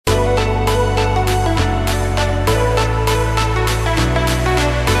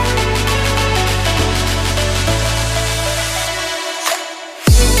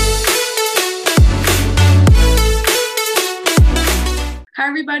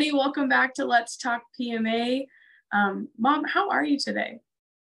everybody. Welcome back to Let's Talk PMA. Mom, how are you today?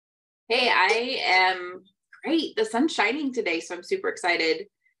 Hey, I am great. The sun's shining today, so I'm super excited.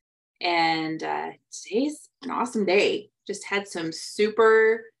 And today's an awesome day. Just had some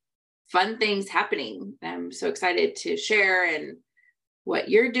super fun things happening. I'm so excited to share and what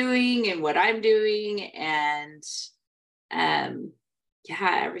you're doing and what I'm doing, and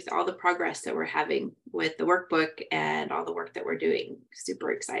all the progress that we're having with the workbook and all the work that we're doing.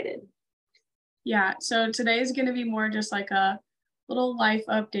 Super excited. Yeah, so today is going to be more just like a little life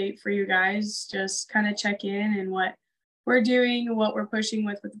update for you guys, just kind of check in and what we're doing, what we're pushing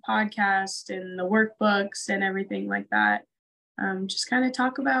with the podcast and the workbooks and everything like that. Just kind of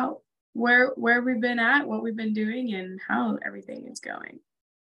talk about where we've been at, what we've been doing, and how everything is going.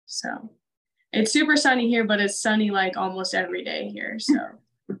 So it's super sunny here, but it's sunny like almost every day here. So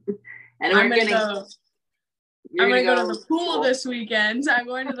and I'm gonna go to the pool this weekend. I'm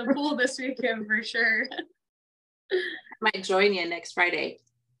going to the pool this weekend for sure. I might join you next Friday.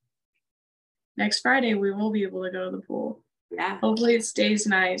 Next Friday, we will be able to go to the pool. Yeah. Hopefully it stays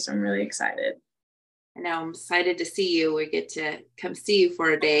nice. I'm really excited. I know. I'm excited to see you. We get to come see you for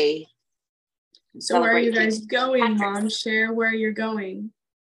a day. So where are you guys going, Mom? Share where you're going.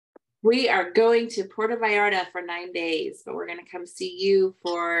 We are going to Puerto Vallarta for 9 days, but we're going to come see you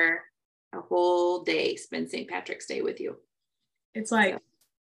for a whole day, spend St. Patrick's Day with you. It's like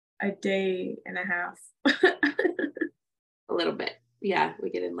a day and a half. A little bit. Yeah,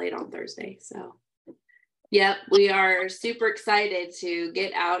 we get in late on Thursday. So, yep, we are super excited to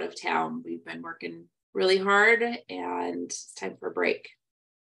get out of town. We've been working really hard and it's time for a break.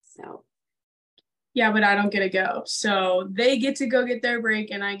 So. Yeah, but I don't get to go. So they get to go get their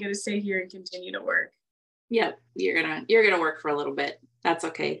break and I get to stay here and continue to work. Yep, you're gonna work for a little bit. That's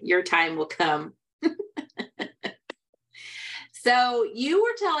okay. Your time will come. So you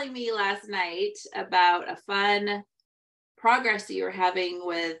were telling me last night about a fun progress that you were having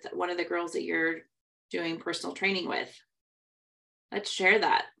with one of the girls that you're doing personal training with. Let's share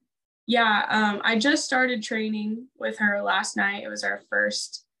that. Yeah, I just started training with her last night. It was our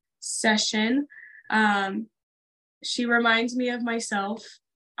first session. She reminds me of myself.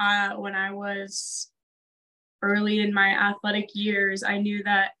 When I was early in my athletic years, I knew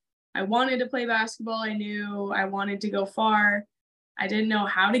that I wanted to play basketball. I knew I wanted to go far. I didn't know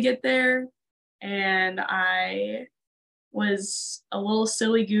how to get there. And I was a little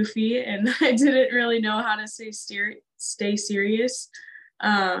silly goofy and I didn't really know how to stay serious,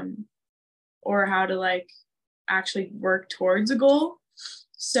 or how to like actually work towards a goal.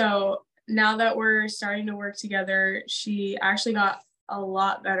 So now that we're starting to work together, she actually got a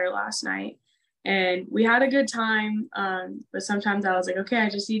lot better last night and we had a good time. But sometimes I was like, okay, I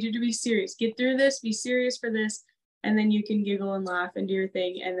just need you to be serious, get through this, be serious for this. And then you can giggle and laugh and do your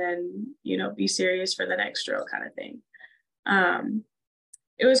thing. And then, be serious for the next drill kind of thing.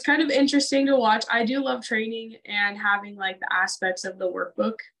 It was kind of interesting to watch. I do love training and having like the aspects of the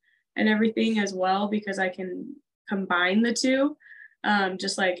workbook and everything as well, because I can combine the two.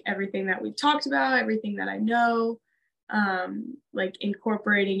 Just like everything that we've talked about, everything that I know, like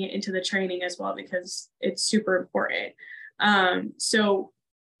incorporating it into the training as well, because it's super important. So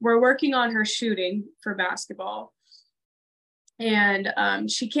we're working on her shooting for basketball.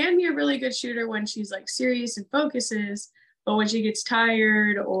 And she can be a really good shooter when she's like serious and focuses, but when she gets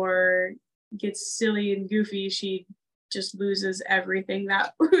tired or gets silly and goofy, she just loses everything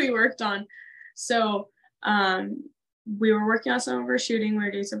that we worked on. So we were working on some of her shooting. We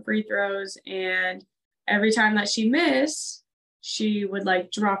were doing some free throws, and every time that she missed, she would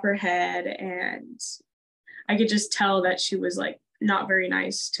like drop her head, and I could just tell that she was like not very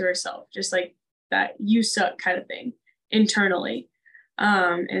nice to herself, just like that "you suck" kind of thing internally.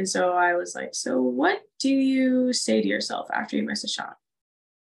 And so I was like, so what do you say to yourself after you miss a shot?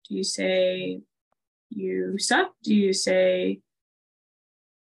 Do you say you suck? Do you say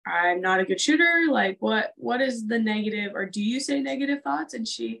I'm not a good shooter? Like what is the negative, or do you say negative thoughts? And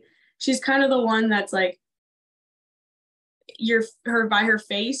she's kind of the one that's like, by her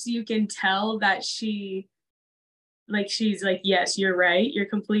face, you can tell that she's like, yes, you're right. You're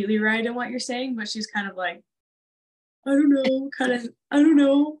completely right in what you're saying. But she's kind of like, I don't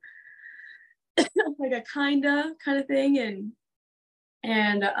know, like a kind of thing.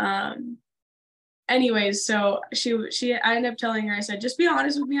 And anyways, so I ended up telling her, I said, just be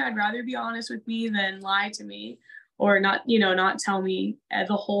honest with me. I'd rather be honest with me than lie to me, or not tell me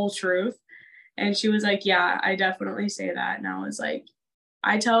the whole truth. And she was like, yeah, I definitely say that. And I was like,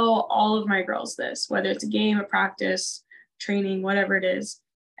 I tell all of my girls this, whether it's a game, a practice, training, whatever it is,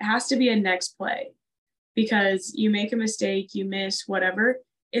 it has to be a next play. Because you make a mistake, you miss, whatever,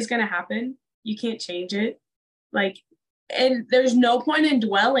 is going to happen. You can't change it. Like, and there's no point in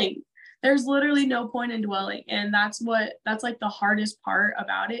dwelling. There's literally no point in dwelling. And that's like the hardest part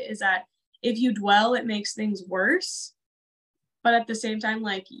about it, is that if you dwell, it makes things worse. But at the same time,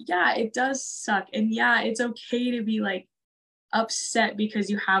 like, yeah, it does suck. And yeah, it's okay to be like upset because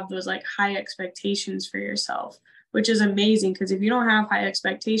you have those like high expectations for yourself, which is amazing, because if you don't have high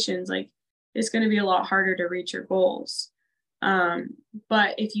expectations, like, it's going to be a lot harder to reach your goals.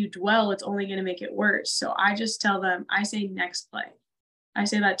 But if you dwell, it's only going to make it worse. So I just tell them, I say next play. I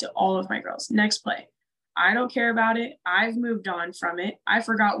say that to all of my girls, next play. I don't care about it. I've moved on from it. I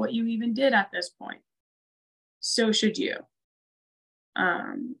forgot what you even did at this point. So should you.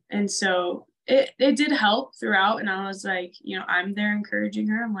 And so it did help throughout. And I was like, you know, I'm there encouraging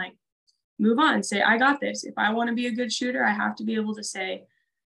her. I'm like, move on, say, I got this. If I want to be a good shooter, I have to be able to say,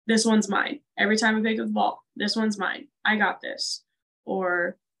 this one's mine. Every time I pick up the ball, this one's mine. I got this.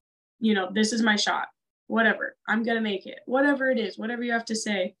 Or, you know, this is my shot. Whatever. I'm going to make it. Whatever it is, whatever you have to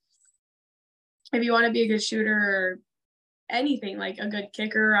say. If you want to be a good shooter or anything, like a good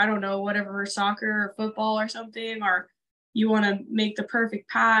kicker, I don't know, whatever, soccer or football or something, or you want to make the perfect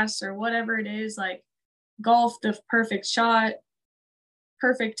pass or whatever it is, like golf, the perfect shot,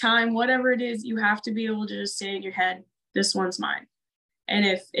 perfect time, whatever it is, you have to be able to just say in your head, this one's mine. And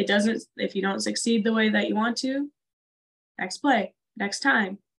if you don't succeed the way that you want to, next play, next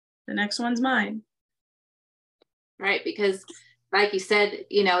time, the next one's mine. Right. Because like you said,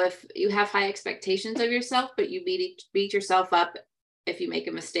 you know, if you have high expectations of yourself, but you beat yourself up if you make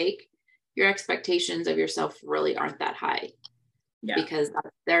a mistake, your expectations of yourself really aren't that high. Yeah. Because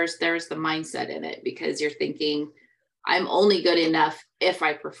there's the mindset in it, because you're thinking, I'm only good enough if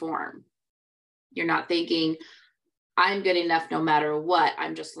I perform. You're not thinking, I'm good enough no matter what.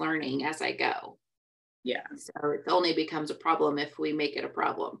 I'm just learning as I go. Yeah. So it only becomes a problem if we make it a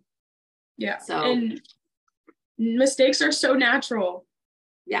problem. Yeah. So, and mistakes are so natural.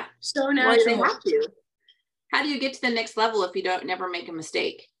 Yeah. So natural. Well, they have to. How do you get to the next level if you don't never make a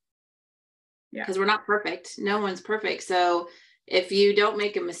mistake? Yeah. Because we're not perfect. No one's perfect. So if you don't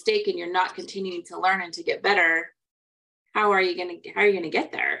make a mistake and you're not continuing to learn and to get better, how are you gonna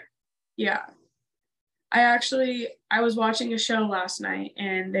get there? Yeah. I was watching a show last night,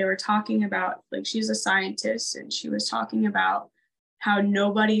 and they were talking about, like, she's a scientist, and she was talking about how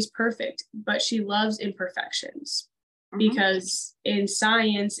nobody's perfect, but she loves imperfections. Mm-hmm. Because in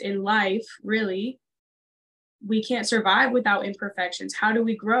science, in life, really, we can't survive without imperfections. How do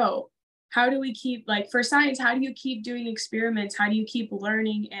we grow? How do we keep, like, for science, how do you keep doing experiments? How do you keep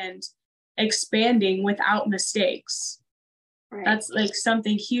learning and expanding without mistakes? Right. That's like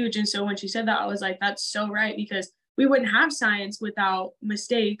something huge. And so when she said that, I was like, that's so right, because we wouldn't have science without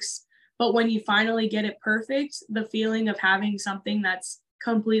mistakes. But when you finally get it perfect, the feeling of having something that's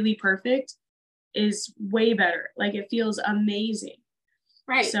completely perfect is way better. Like, it feels amazing.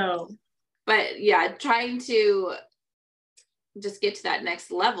 Right. So, but yeah, trying to just get to that next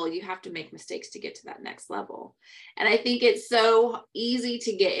level, you have to make mistakes to get to that next level. And I think it's so easy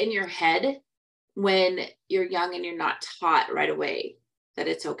to get in your head when you're young and you're not taught right away that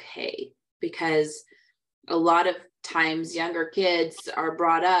it's okay, because a lot of times younger kids are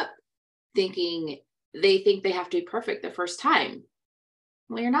brought up thinking they have to be perfect the first time.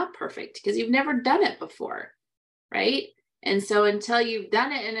 Well, you're not perfect because you've never done it before, right? And so until you've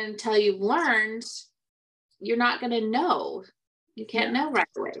done it and until you've learned, you're not going to know. You can't know right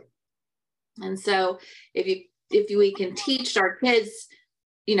away. And so if we can teach our kids,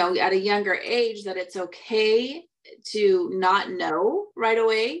 you know, at a younger age, that it's okay to not know right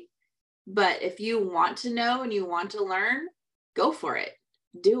away, but if you want to know and you want to learn, go for it.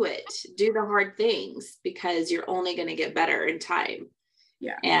 Do it. Do the hard things, because you're only going to get better in time.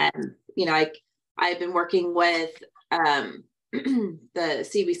 Yeah. And, you know, I've been working with the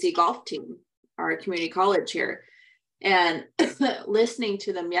CBC golf team, our community college here, and listening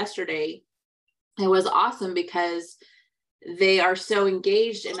to them yesterday, it was awesome, because they are so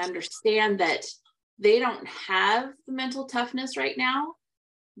engaged and understand that they don't have the mental toughness right now,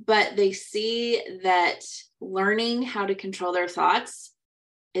 but they see that learning how to control their thoughts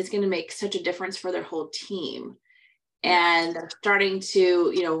is going to make such a difference for their whole team. And they're starting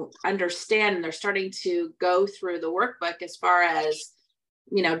to, you know, understand, and they're starting to go through the workbook as far as,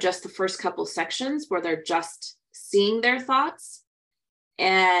 you know, just the first couple sections where they're just seeing their thoughts,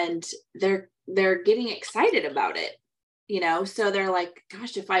 and they're getting excited about it, you know. So they're like,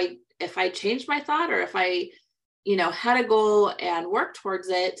 gosh, if I change my thought, or if I, you know, had a goal and work towards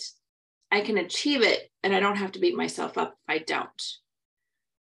it, I can achieve it, and I don't have to beat myself up if I don't.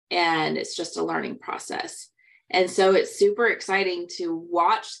 And it's just a learning process. And so it's super exciting to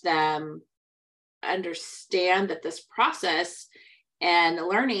watch them understand that this process and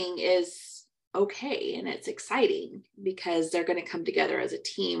learning is okay. And it's exciting because they're going to come together as a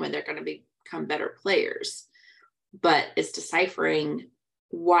team and they're going to become better players. But it's deciphering,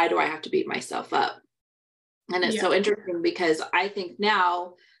 why do I have to beat myself up? And it's so interesting because I think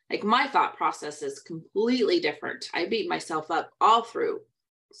now, like, my thought process is completely different. I beat myself up all through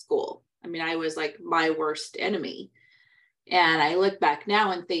school. I mean, I was like my worst enemy. And I look back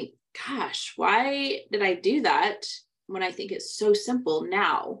now and think, gosh, why did I do that when I think it's so simple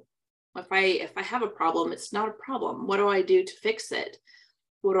now? If I have a problem, it's not a problem. What do I do to fix it?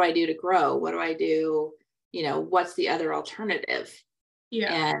 What do I do to grow? What do I do? You know, what's the other alternative?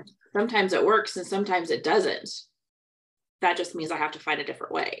 Yeah. And sometimes it works and sometimes it doesn't. That just means I have to find a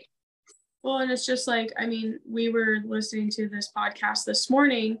different way. Well, and it's just like, I mean, we were listening to this podcast this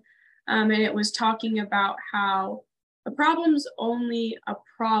morning, and it was talking about how a problem's only a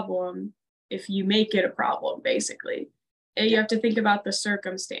problem if you make it a problem, basically. And you have to think about the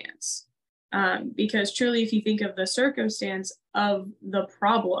circumstance. Because truly, if you think of the circumstance of the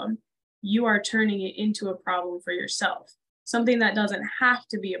problem, you are turning it into a problem for yourself, something that doesn't have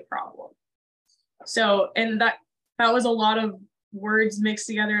to be a problem. So, and that was a lot of words mixed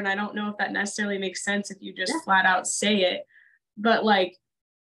together, and I don't know if that necessarily makes sense if you just flat out say it, but like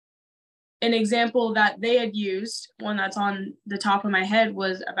an example that they had used, one that's on the top of my head,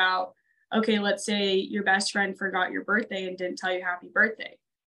 was about, okay, let's say your best friend forgot your birthday and didn't tell you happy birthday.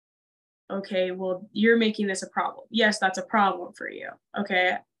 Okay, well, you're making this a problem. Yes, that's a problem for you.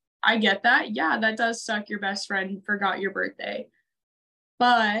 Okay, I get that. Yeah, that does suck. Your best friend forgot your birthday.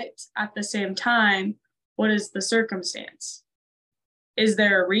 But at the same time, what is the circumstance? Is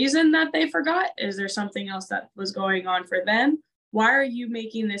there a reason that they forgot? Is there something else that was going on for them? Why are you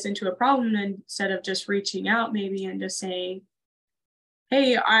making this into a problem instead of just reaching out maybe and just saying,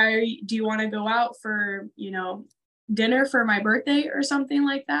 hey, do you want to go out for, dinner for my birthday or something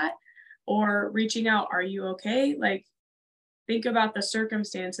like that? Or reaching out, are you okay? Like, think about the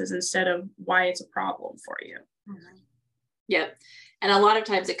circumstances instead of why it's a problem for you. Mm-hmm. Yep. And a lot of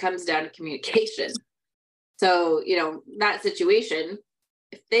times it comes down to communication. So, that situation,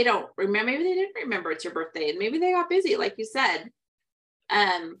 if they don't remember, maybe they didn't remember it's your birthday and maybe they got busy, like you said.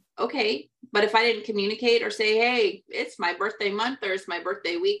 Okay. But if I didn't communicate or say, hey, it's my birthday month or it's my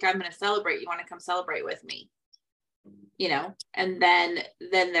birthday week, I'm going to celebrate. You want to come celebrate with me? And then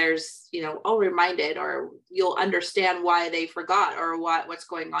there's, I'll remind it, or you'll understand why they forgot or what's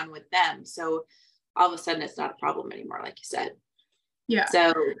going on with them. So all of a sudden it's not a problem anymore, like you said. Yeah.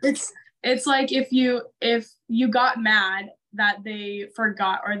 So it's like if you got mad that they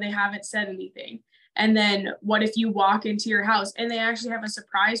forgot or they haven't said anything, and then what if you walk into your house and they actually have a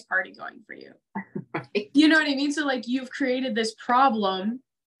surprise party going for you? Right. You know what I mean? So like, you've created this problem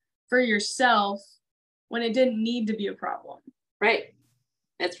for yourself when it didn't need to be a problem. Right.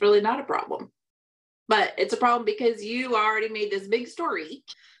 It's really not a problem, but it's a problem because you already made this big story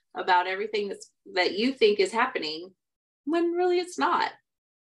about everything that you think is happening when really it's not.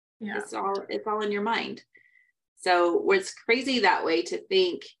 Yeah. It's all in your mind. So it's crazy that way to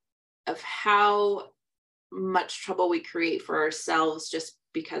think of how much trouble we create for ourselves just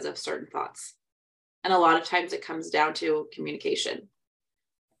because of certain thoughts. And a lot of times it comes down to communication.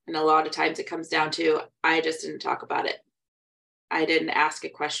 And a lot of times it comes down to, I just didn't talk about it. I didn't ask a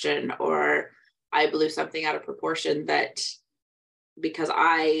question, or I blew something out of proportion that because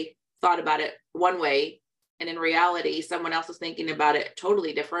I thought about it one way, and in reality, someone else is thinking about it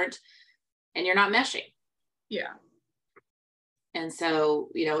totally different, and you're not meshing. Yeah. And so,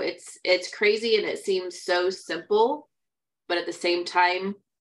 it's crazy and it seems so simple, but at the same time,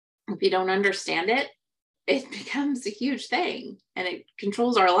 if you don't understand it, it becomes a huge thing and it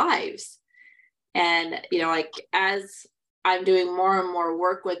controls our lives. And, like, as I'm doing more and more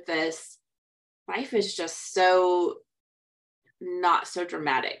work with this, life is just so not so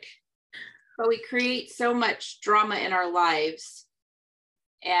dramatic. But we create so much drama in our lives,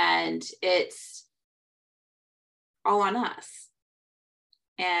 and it's all on us.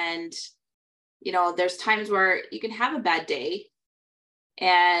 And, there's times where you can have a bad day,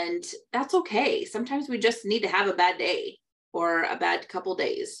 and that's okay. Sometimes we just need to have a bad day or a bad couple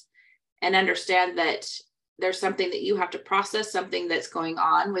days and understand that there's something that you have to process, something that's going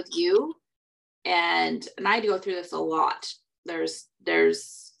on with you. And I go through this a lot. There's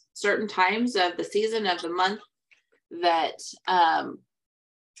certain times of the season of the month that,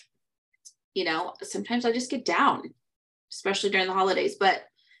 sometimes I just get down, especially during the holidays. But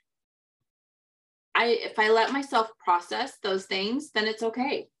if I let myself process those things, then it's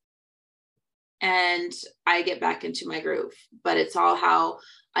okay. and I get back into my groove. But it's all how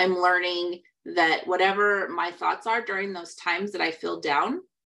I'm learning that whatever my thoughts are during those times that I feel down,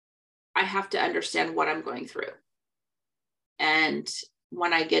 I have to understand what I'm going through. And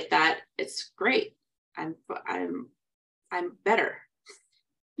when I get that, it's great. I'm better.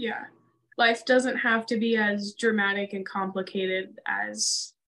 Yeah. Life doesn't have to be as dramatic and complicated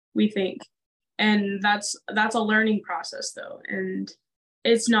as we think. And that's a learning process though. And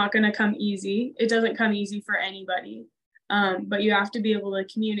it's not going to come easy. It doesn't come easy for anybody. But you have to be able to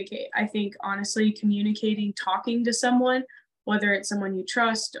communicate. I think honestly, communicating, talking to someone, whether it's someone you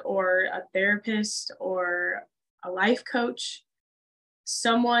trust or a therapist or a life coach,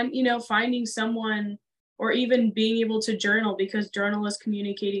 someone, finding someone, or even being able to journal, because journal is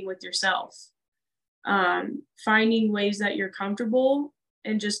communicating with yourself. Finding ways that you're comfortable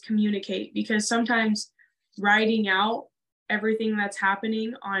and just communicate, because sometimes writing out everything that's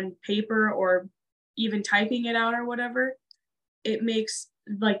happening on paper or even typing it out or whatever, it makes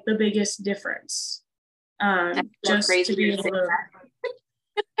like the biggest difference. Just to be able to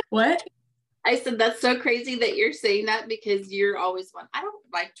what? I said, that's so crazy that you're saying that, because you're always one. I don't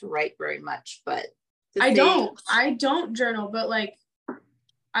like to write very much, but I don't journal, but like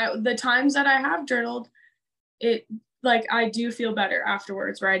the times that I have journaled, it like I do feel better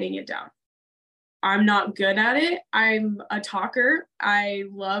afterwards writing it down. I'm not good at it. I'm a talker. I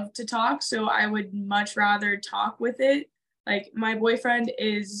love to talk, so I would much rather talk with it. Like my boyfriend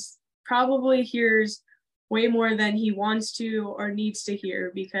probably hears way more than he wants to or needs to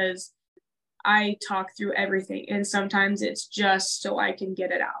hear, because I talk through everything. And sometimes it's just so I can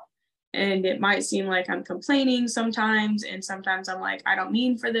get it out. And it might seem like I'm complaining sometimes. And sometimes I'm like, I don't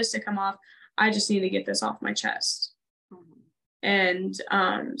mean for this to come off. I just need to get this off my chest. And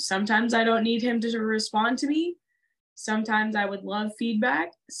sometimes I don't need him to respond to me. Sometimes I would love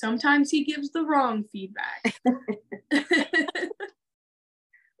feedback. Sometimes he gives the wrong feedback.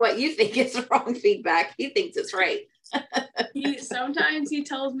 What you think is wrong feedback, he thinks it's right. Sometimes he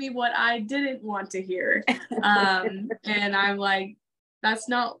tells me what I didn't want to hear. And I'm like, that's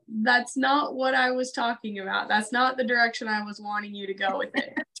not what I was talking about. That's not the direction I was wanting you to go with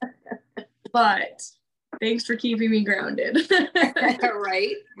it. But thanks for keeping me grounded.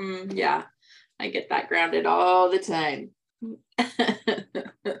 Right? Yeah, I get that grounded all the time.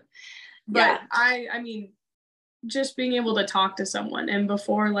 But I mean, just being able to talk to someone. And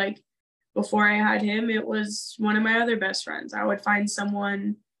before I had him, it was one of my other best friends. I would find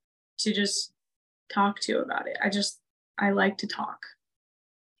someone to just talk to about it. I like to talk.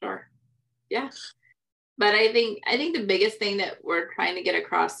 Sure. Yeah. But I think the biggest thing that we're trying to get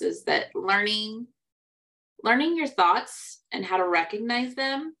across is that learning your thoughts and how to recognize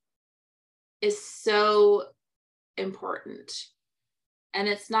them is so important. And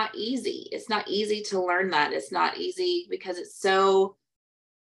it's not easy. It's not easy to learn that. It's not easy because it's so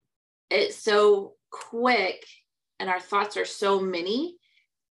quick and our thoughts are so many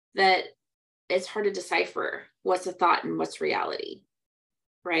that it's hard to decipher what's a thought and what's reality.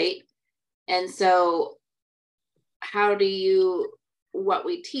 Right? And so what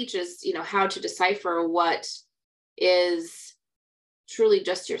we teach is, how to decipher what is truly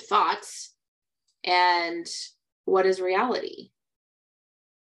just your thoughts and what is reality.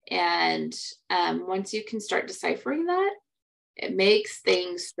 And once you can start deciphering that, it makes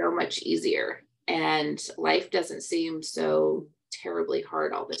things so much easier, and life doesn't seem so terribly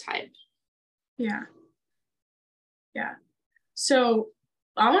hard all the time. Yeah. So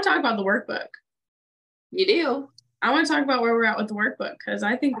I want to talk about the workbook. You do? I want to talk about where we're at with the workbook, because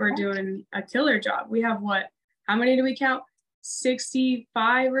I think we're doing a killer job. We have how many do we count?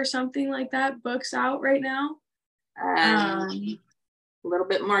 65 or something like that books out right now. A little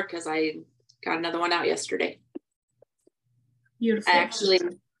bit more, because I got another one out yesterday. Beautiful. Actually,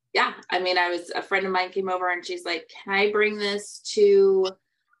 yeah. I mean, a friend of mine came over and she's like, can I bring this to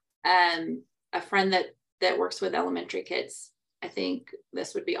a friend that works with elementary kids? I think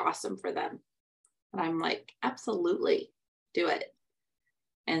this would be awesome for them. And I'm like, absolutely, do it.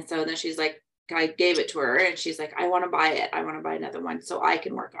 And so then she's like, I gave it to her and she's like, I want to buy it. I want to buy another one so I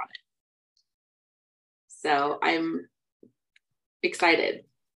can work on it. So I'm excited.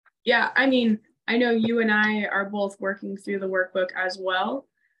 Yeah, I mean, I know you and I are both working through the workbook as well.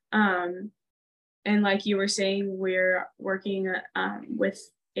 And like you were saying, we're working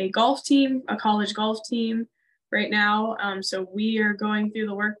with a golf team, a college golf team right now. So we are going through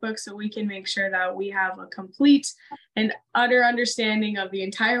the workbook so we can make sure that we have a complete and utter understanding of the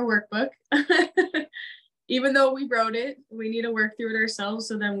entire workbook. Even though we wrote it, we need to work through it ourselves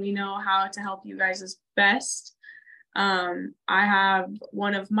so then we know how to help you guys as best. I have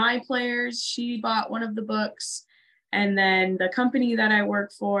one of my players, she bought one of the books, and then the company that I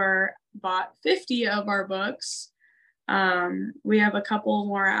work for bought 50 of our books. We have a couple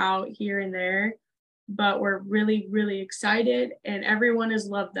more out here and there, but we're really, really excited, and everyone has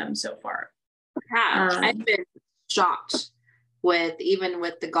loved them so far. I've been shocked with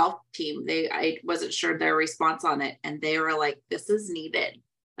the golf team. I wasn't sure their response on it, and they were like, this is needed.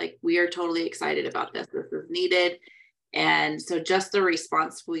 Like, we are totally excited about this. This is needed. And so just the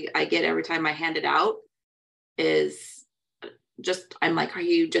response I get every time I hand it out is just, I'm like, are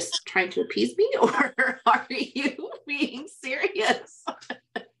you just trying to appease me, or are you being serious?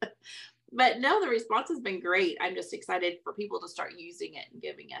 But no, the response has been great. I'm just excited for people to start using it and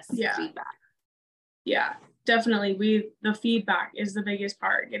giving us feedback. Yeah, definitely. The feedback is the biggest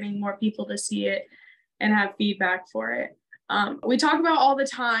part, getting more people to see it and have feedback for it. We talk about all the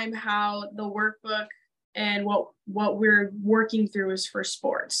time how the workbook and what we're working through is for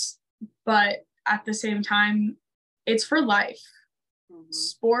sports, but at the same time, it's for life. Mm-hmm.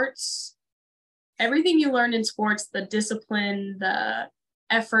 Sports, everything you learn in sports, the discipline, the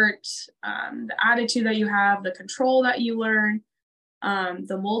effort, the attitude that you have, the control that you learn,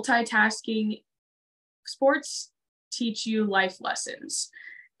 the multitasking, sports teach you life lessons.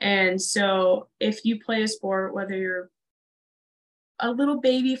 And so if you play a sport, whether you're a little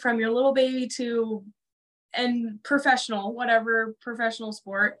baby, from your little baby to and professional, whatever professional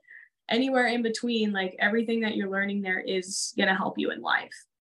sport, anywhere in between, like, everything that you're learning there is going to help you in life.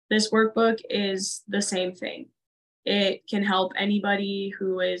 This workbook is the same thing. It can help anybody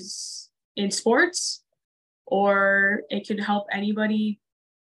who is in sports, or it could help anybody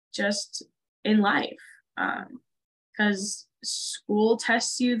just in life. Because school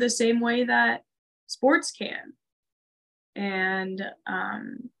tests you the same way that sports can. And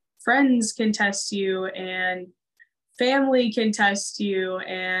friends can test you, and family can test you,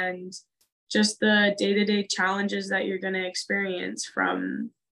 and just the day-to-day challenges that you're going to experience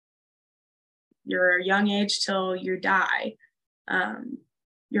from your young age till you die.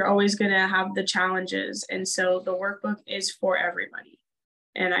 You're always going to have the challenges. And so the workbook is for everybody.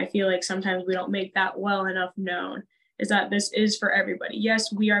 And I feel like sometimes we don't make that well enough known, is that this is for everybody.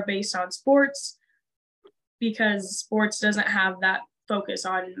 Yes, we are based on sports, because sports doesn't have that focus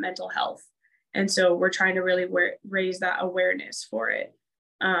on mental health. And so we're trying to really raise that awareness for it.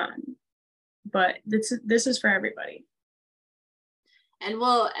 But this is for everybody. And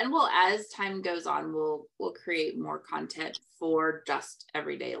we'll as time goes on, we'll create more content for just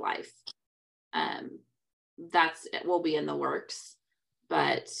everyday life. It will be in the works.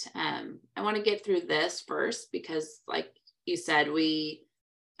 But I want to get through this first, because like you said,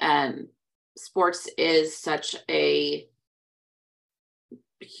 sports is such a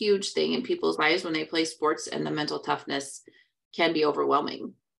huge thing in people's lives when they play sports, and the mental toughness can be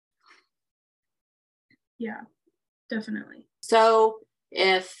overwhelming. Yeah, definitely. So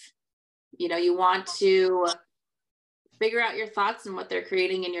if you want to figure out your thoughts and what they're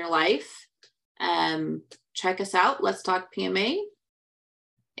creating in your life, check us out. Let's Talk PMA,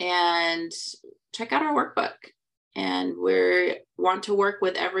 and check out our workbook. And we want to work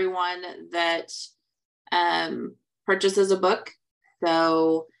with everyone that purchases a book.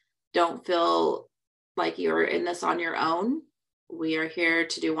 So don't feel like you're in this on your own. We are here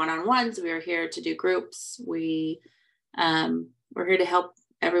to do one-on-ones. We are here to do groups. We're here to help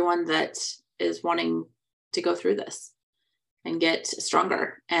everyone that is wanting to go through this and get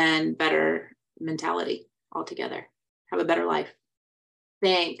stronger and better mentality altogether. Have a better life.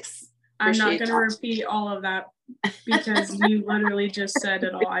 Thanks. I'm not going to repeat all of that, because you literally just said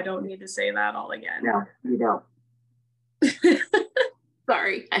it all. I don't need to say that all again. No, you don't.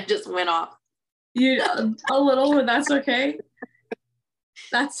 Sorry, I just went off. A little, but that's okay.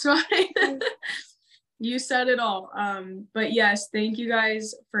 That's fine. You said it all. But yes, thank you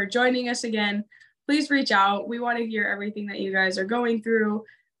guys for joining us again. Please reach out. We want to hear everything that you guys are going through,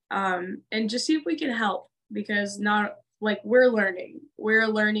 and just see if we can help, because we're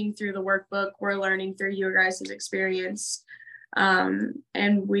learning through the workbook. We're learning through your guys' experience.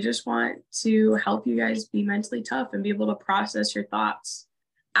 And we just want to help you guys be mentally tough and be able to process your thoughts.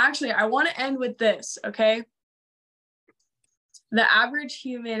 Actually, I want to end with this, okay? The average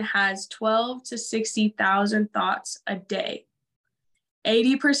human has 12 to 60,000 thoughts a day.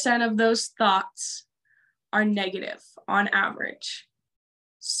 80% of those thoughts are negative on average.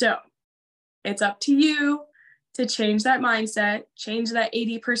 So it's up to you to change that mindset, change that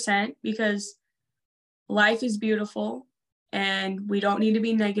 80%, because life is beautiful and we don't need to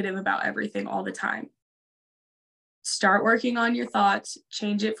be negative about everything all the time. Start working on your thoughts,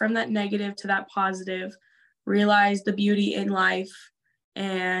 change it from that negative to that positive. realize the beauty in life,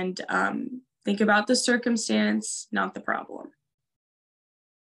 and think about the circumstance, not the problem.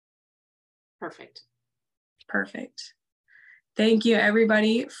 Perfect. Perfect. Thank you,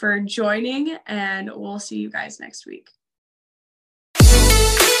 everybody, for joining, and we'll see you guys next week.